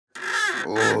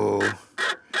Oh,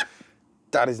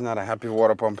 that is not a happy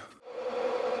water pump.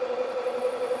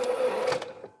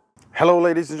 Hello,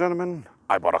 ladies and gentlemen.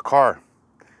 I bought a car.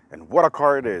 And what a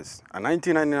car it is. A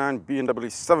 1999 BMW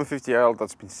 750L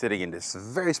that's been sitting in this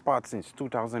very spot since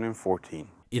 2014.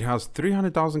 It has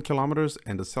 300,000 kilometers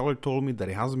and the seller told me that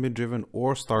it hasn't been driven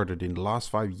or started in the last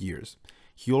 5 years.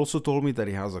 He also told me that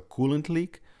it has a coolant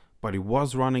leak, but it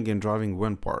was running and driving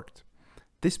when parked.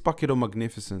 This bucket of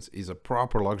magnificence is a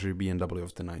proper luxury BMW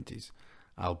of the 90s,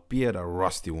 albeit a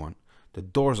rusty one. The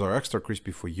doors are extra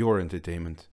crispy for your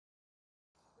entertainment.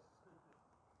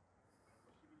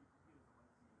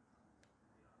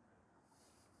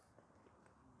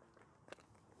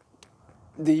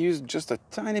 They used just a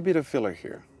tiny bit of filler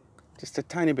here, just a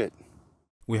tiny bit.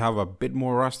 We have a bit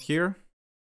more rust here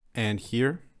and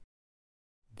here.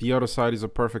 The other side is a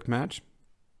perfect match,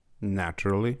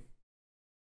 naturally.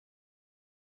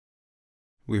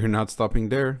 We're not stopping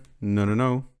there.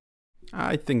 No.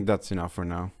 I think that's enough for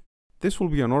now. This will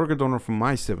be an organ donor from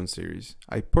my 7 Series.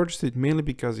 I purchased it mainly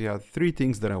because it had 3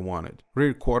 things that I wanted.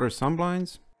 Rear quarter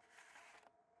sunblinds,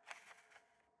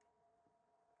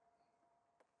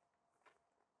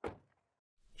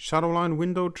 shadowline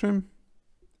window trim,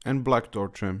 and black door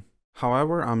trim.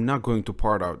 However, I'm not going to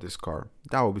part out this car.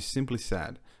 That would be simply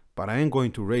sad. But I am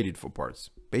going to rate it for parts.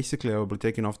 Basically, I will be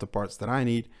taking off the parts that I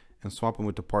need and swap them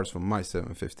with the parts from my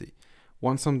 750.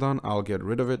 Once I'm done, I'll get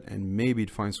rid of it and maybe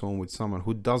find someone with someone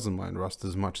who doesn't mind rust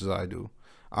as much as I do.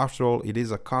 After all, it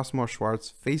is a Cosmo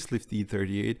Schwarz facelift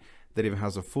E38 that even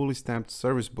has a fully stamped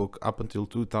service book up until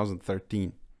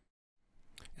 2013.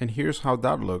 And here's how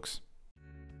that looks.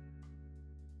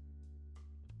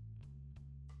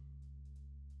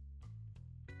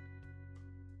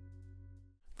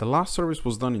 The last service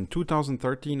was done in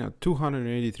 2013 at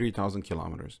 283,000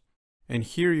 kilometers. And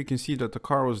here you can see that the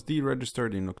car was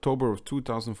deregistered in October of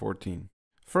 2014.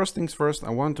 First things first, I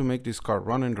want to make this car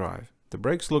run and drive. The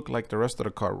brakes look like the rest of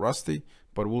the car rusty,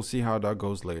 but we'll see how that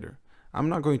goes later. I'm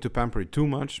not going to pamper it too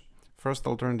much. First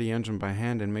I'll turn the engine by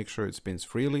hand and make sure it spins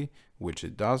freely, which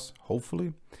it does,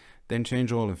 hopefully. Then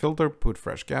change oil and filter, put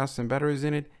fresh gas and batteries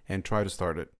in it, and try to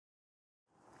start it.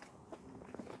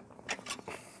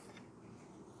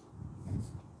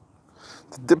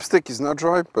 The dipstick is not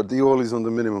dry, but the oil is on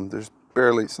the minimum. There's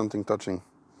barely something touching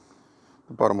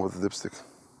the bottom of the dipstick.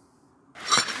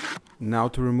 Now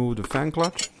to remove the fan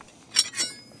clutch.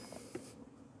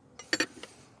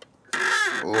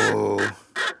 Oh,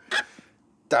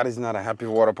 that is not a happy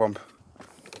water pump.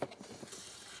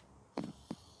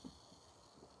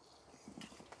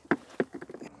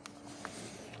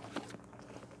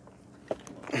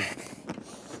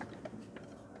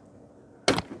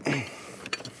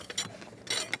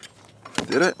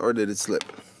 Did it or did it slip?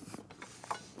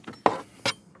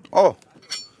 Oh,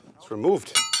 it's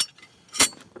removed.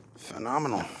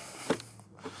 Phenomenal.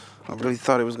 I really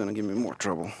thought it was going to give me more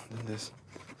trouble than this.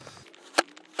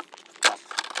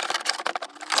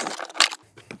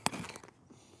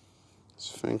 It's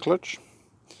fan clutch,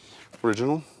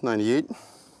 original, 98.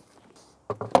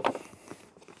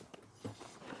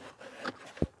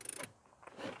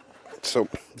 So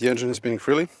the engine is spinning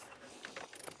freely.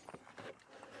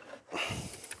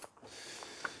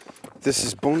 This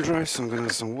is bone dry, so I'm gonna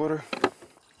add some water.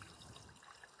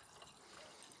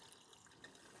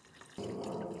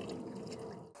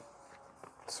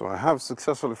 So I have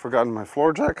successfully forgotten my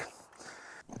floor jack.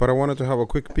 But I wanted to have a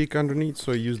quick peek underneath,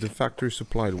 so I used the factory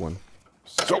supplied one.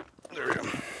 So, there we go.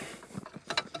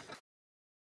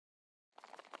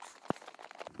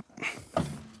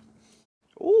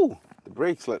 Ooh, the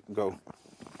brakes let go.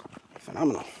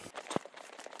 Phenomenal.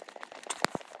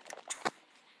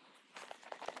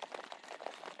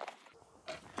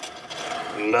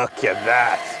 Look at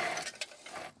that.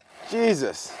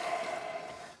 Jesus.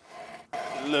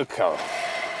 Look how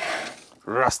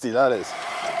rusty that is.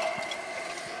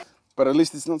 But at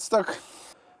least it's not stuck.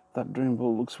 That drain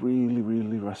bolt looks really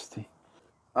rusty.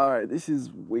 Alright, this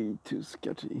is way too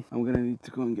sketchy. I'm gonna need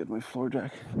to go and get my floor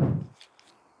jack.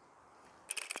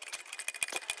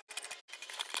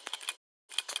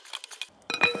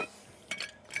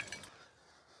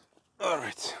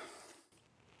 Alright.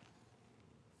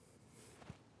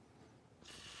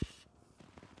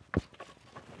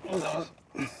 Oh,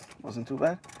 that wasn't too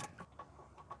bad.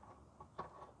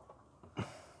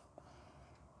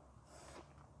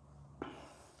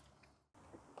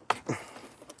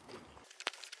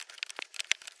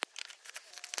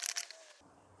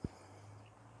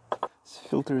 This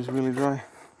filter is really dry.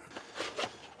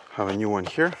 Have a new one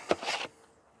here.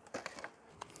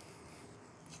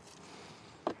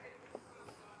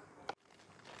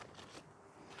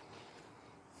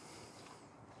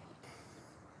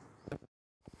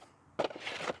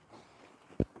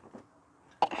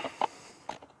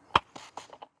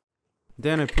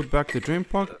 Then I put back the drain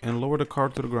plug and lower the car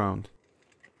to the ground.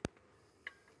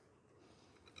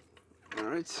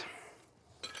 Alright.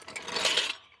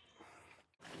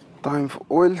 Time for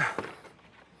oil.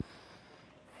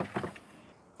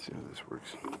 Let's see how this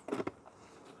works.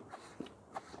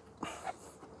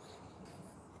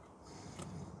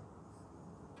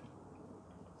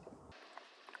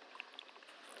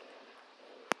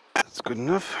 That's good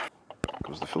enough.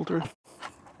 Goes the filter.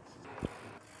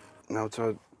 Now it's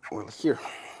our oil here.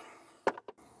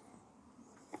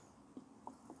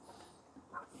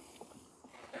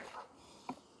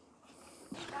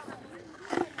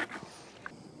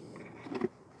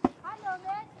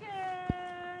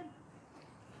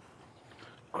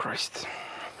 Christ.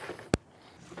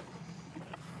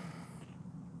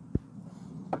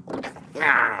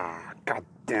 Ah, God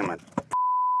damn it.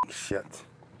 Shit.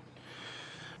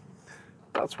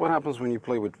 That's what happens when you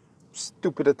play with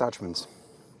stupid attachments.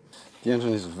 The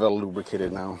engine is well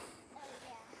lubricated now.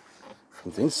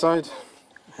 From the inside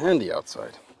and the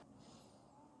outside.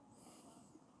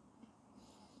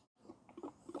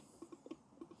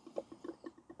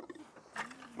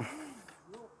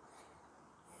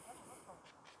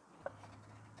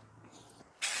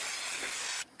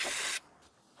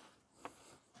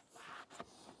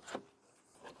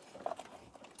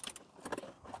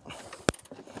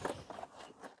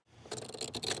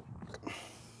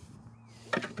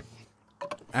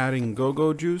 Adding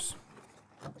go-go juice.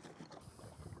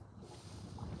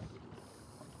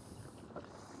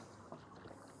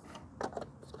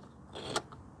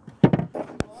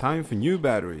 Time for new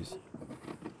batteries.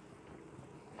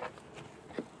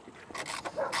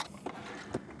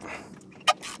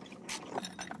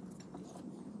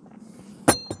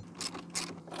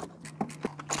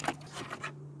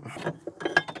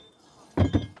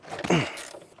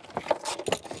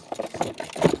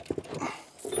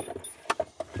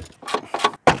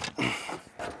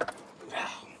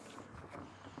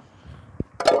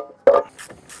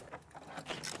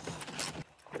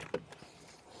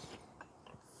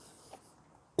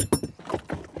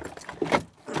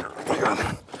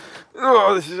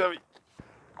 Oh, this is heavy.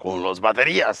 Con los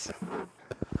baterías.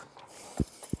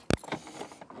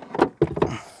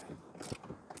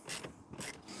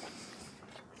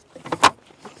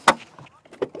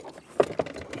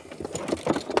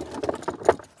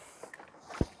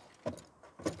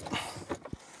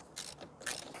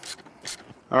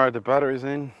 All right, the battery's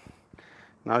in.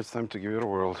 Now it's time to give it a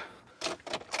whirl.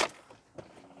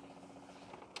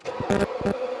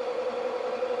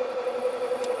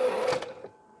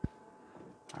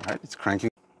 All right, it's cranking.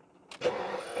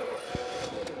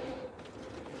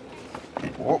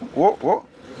 Whoa, whoa, whoa.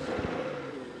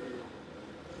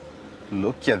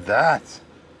 Look at that.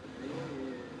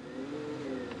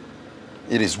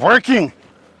 It is working.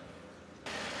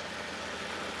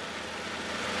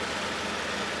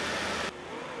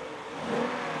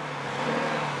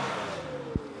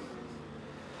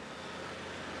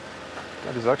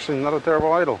 That is actually not a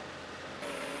terrible idle.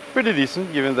 Pretty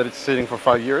decent, given that it's sitting for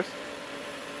 5 years.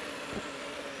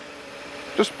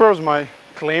 Just proves my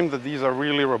claim that these are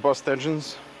really robust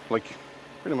engines, like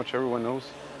pretty much everyone knows.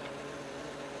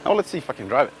 Now let's see if I can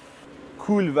drive it.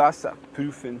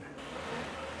 Koelwasserprüfen.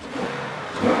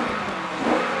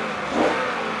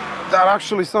 That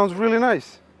actually sounds really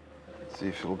nice. Let's see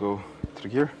if it'll go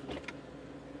through gear.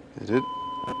 It did.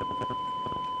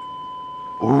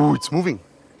 Oh, it's moving.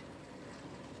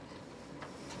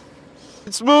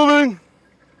 It's moving.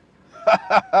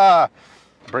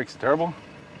 Brakes are terrible.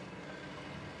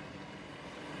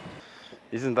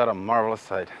 Isn't that a marvelous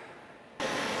sight?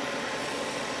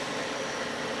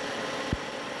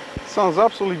 Sounds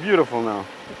absolutely beautiful now.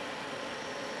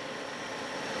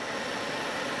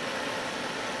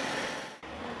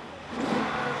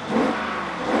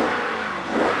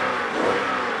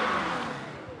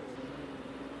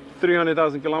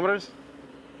 $300,000 kilometers.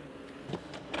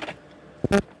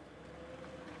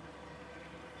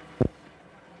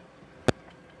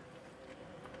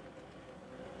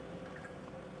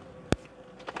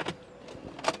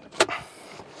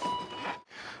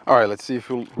 All right, let's see if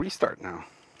we'll restart now.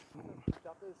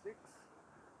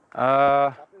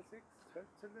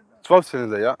 12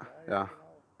 cylinder, ja. Ja.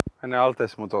 Ein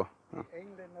altes Motor. Ja.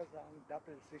 Engländer sagen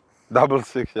Double Six. Double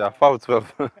Six, ja,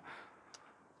 V12.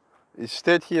 Es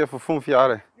steht hier für 5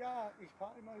 Jahre. Ja, ich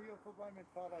fahre immer hier vorbei mit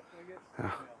Fahrrad. Jetzt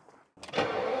Ja.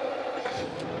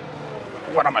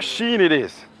 What a machine it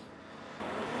is!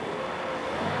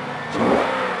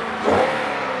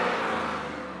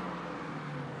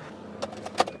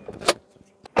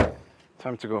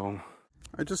 Time to go home.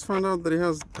 I just found out that it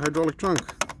has hydraulic trunk.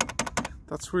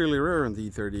 That's really rare on the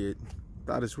E38.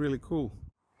 That is really cool.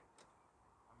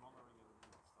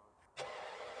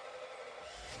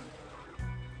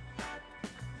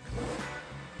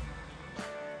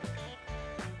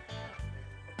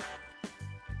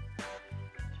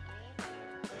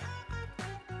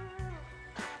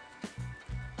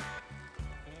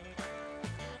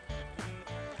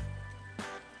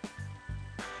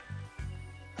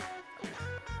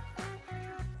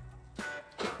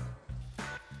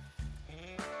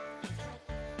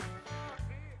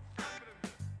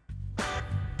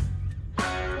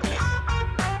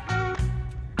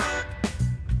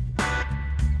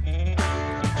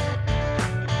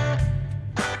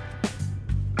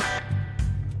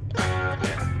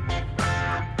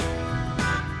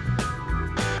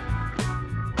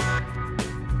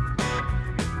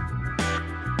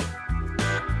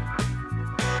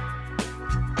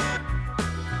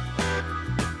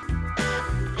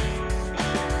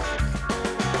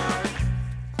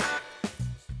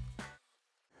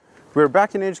 We're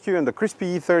back in HQ and the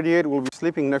crispy E38 will be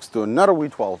sleeping next to another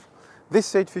V12.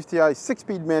 This 850i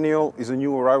 6-speed manual is a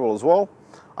new arrival as well.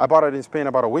 I bought it in Spain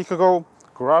about a week ago.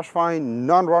 Garage fine,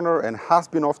 non-runner, and has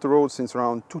been off the road since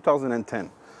around 2010.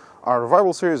 Our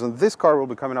revival series on this car will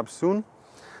be coming up soon.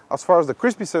 As far as the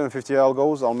crispy 750L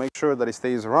goes, I'll make sure that it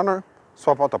stays a runner,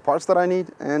 swap out the parts that I need,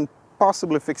 and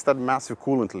possibly fix that massive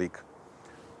coolant leak.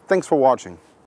 Thanks for watching.